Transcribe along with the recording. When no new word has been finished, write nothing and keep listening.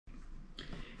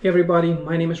Hey everybody,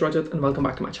 my name is Rajat and welcome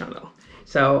back to my channel.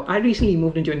 So I recently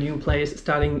moved into a new place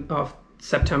starting of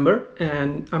September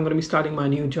and I'm going to be starting my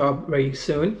new job very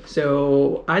soon.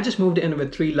 So I just moved in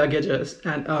with 3 luggages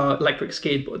and an electric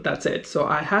skateboard, that's it. So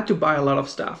I had to buy a lot of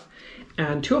stuff.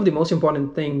 And 2 of the most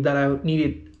important things that I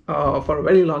needed for a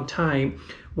very long time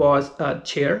was a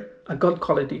chair, a good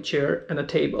quality chair and a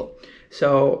table.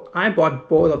 So I bought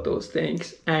both of those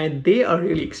things and they are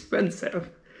really expensive.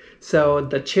 So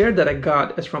the chair that I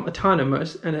got is from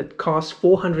Autonomous and it costs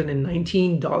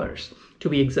 $419 to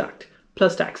be exact,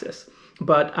 plus taxes.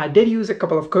 But I did use a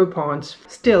couple of coupons.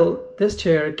 Still, this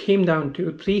chair came down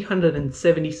to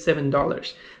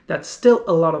 $377. That's still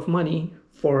a lot of money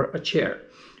for a chair.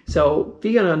 So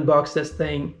we're gonna unbox this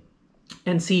thing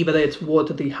and see whether it's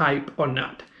worth the hype or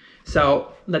not.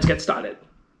 So let's get started.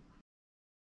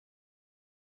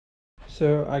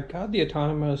 So I got the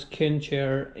Autonomous Kinn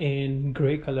Chair in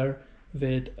gray color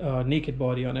with a naked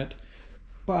body on it.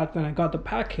 But when I got the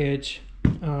package,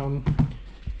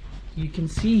 you can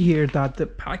see here that the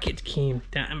package came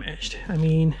damaged. I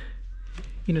mean,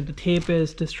 you know, the tape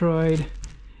is destroyed.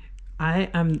 I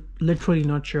am literally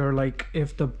not sure like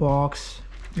if the box,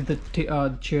 if the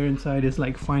chair inside is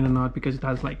like fine or not, because it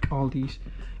has like all these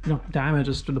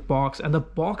damages to the box, and the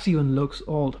box even looks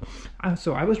old.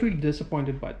 So I was really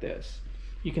disappointed by this.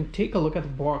 You can take a look at the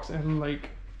box and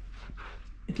like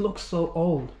it looks so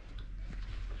old.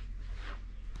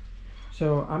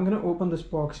 So I'm gonna open this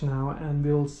box now and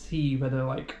we'll see whether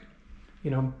like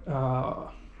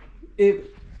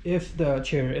if the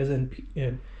chair is in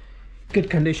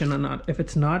good condition or not. If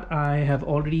it's not, I have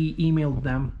already emailed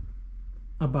them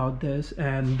about this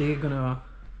and they're gonna,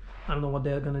 I don't know what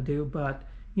they're gonna do, but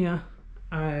yeah,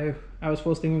 I was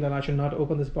first thinking that I should not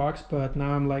open this box, but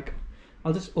now I'm like,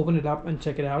 I'll just open it up and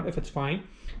check it out. If it's fine,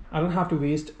 I don't have to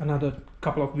waste another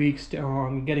couple of weeks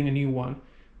on getting a new one,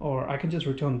 or I can just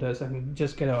return this and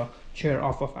just get a chair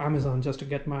off of Amazon just to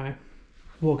get my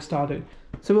work started.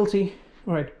 So we'll see.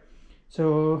 All right,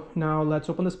 so now let's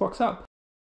open this box up.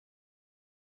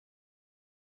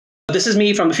 This is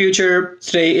me from the future.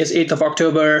 Today is 8th of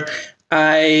October.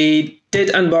 I did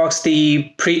unbox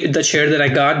the chair that I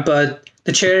got, but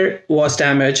the chair was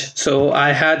damaged, so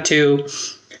I had to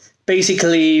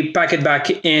basically pack it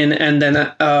back in, and then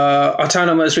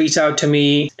Autonomous reached out to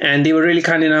me and they were really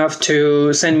kind enough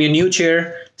to send me a new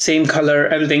chair, same color,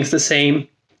 everything's the same.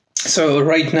 So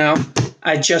right now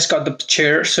I just got the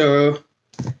chair, so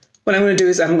what I'm going to do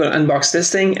is I'm going to unbox this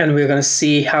thing and we're going to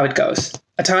see how it goes.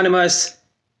 Autonomous,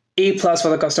 A+ for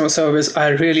the customer service. I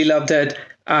really loved it.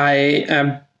 I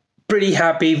am pretty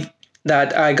happy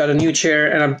that I got a new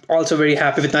chair, and I'm also very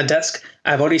happy with my desk.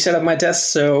 I've already set up my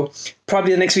desk, so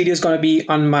probably the next video is going to be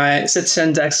on my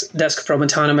sit-stand desk from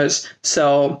Autonomous.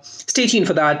 So stay tuned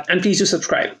for that, and please do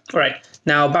subscribe. All right,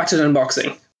 now back to the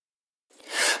unboxing.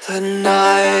 The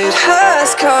night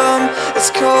has come, it's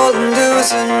cold and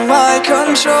losing my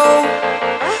control.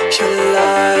 Your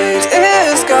light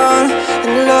is gone,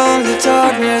 and lonely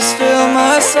darkness fill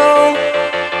my soul.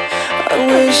 I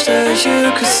wish that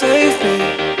you could save me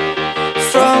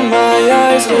from my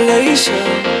isolation.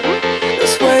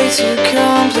 It's way too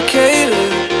complicated.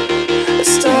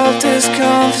 Let's stop this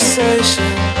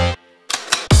conversation.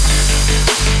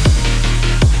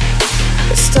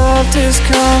 Let's stop this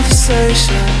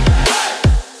conversation.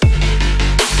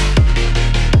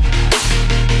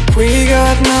 We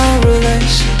got no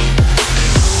relation.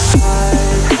 I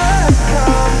have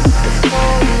come, it's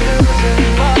cold and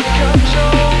losing my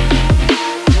control.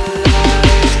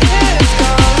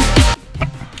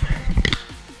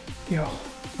 Yo,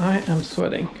 I am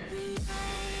sweating.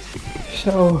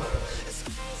 So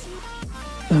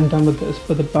I'm done with this,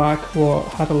 but the back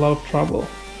had a lot of trouble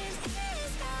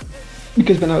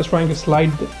because when I was trying to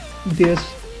slide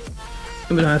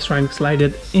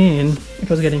it in, it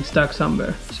was getting stuck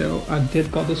somewhere. So I did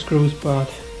got the screws,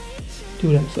 but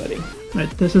dude, I'm sweating. Right,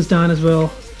 this is done as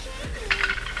well.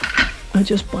 I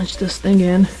just punched this thing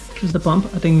in. This is the pump.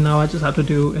 I think now I just have to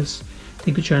do is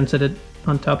take the chair and set it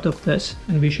on top of this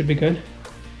and we should be good.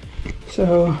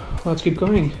 So let's keep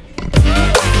going.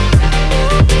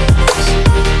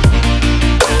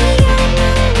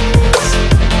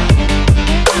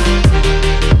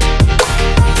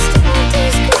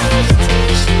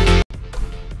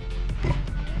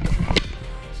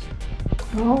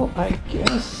 Well, I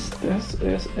guess this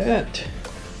is it.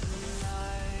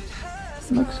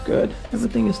 Looks good.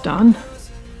 Everything is done.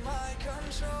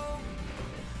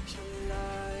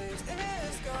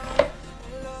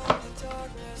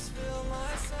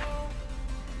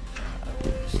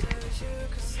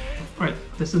 Alright,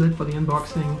 this is it for the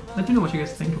unboxing. Let me know what you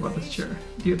guys think about this chair.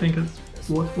 Do you think it's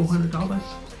worth $400.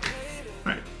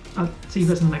 Alright, I'll see you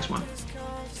guys in the next one.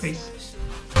 Peace.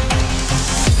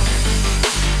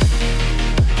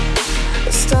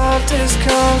 Stop this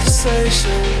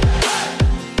conversation.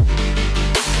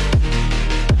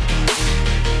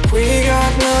 We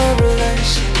got no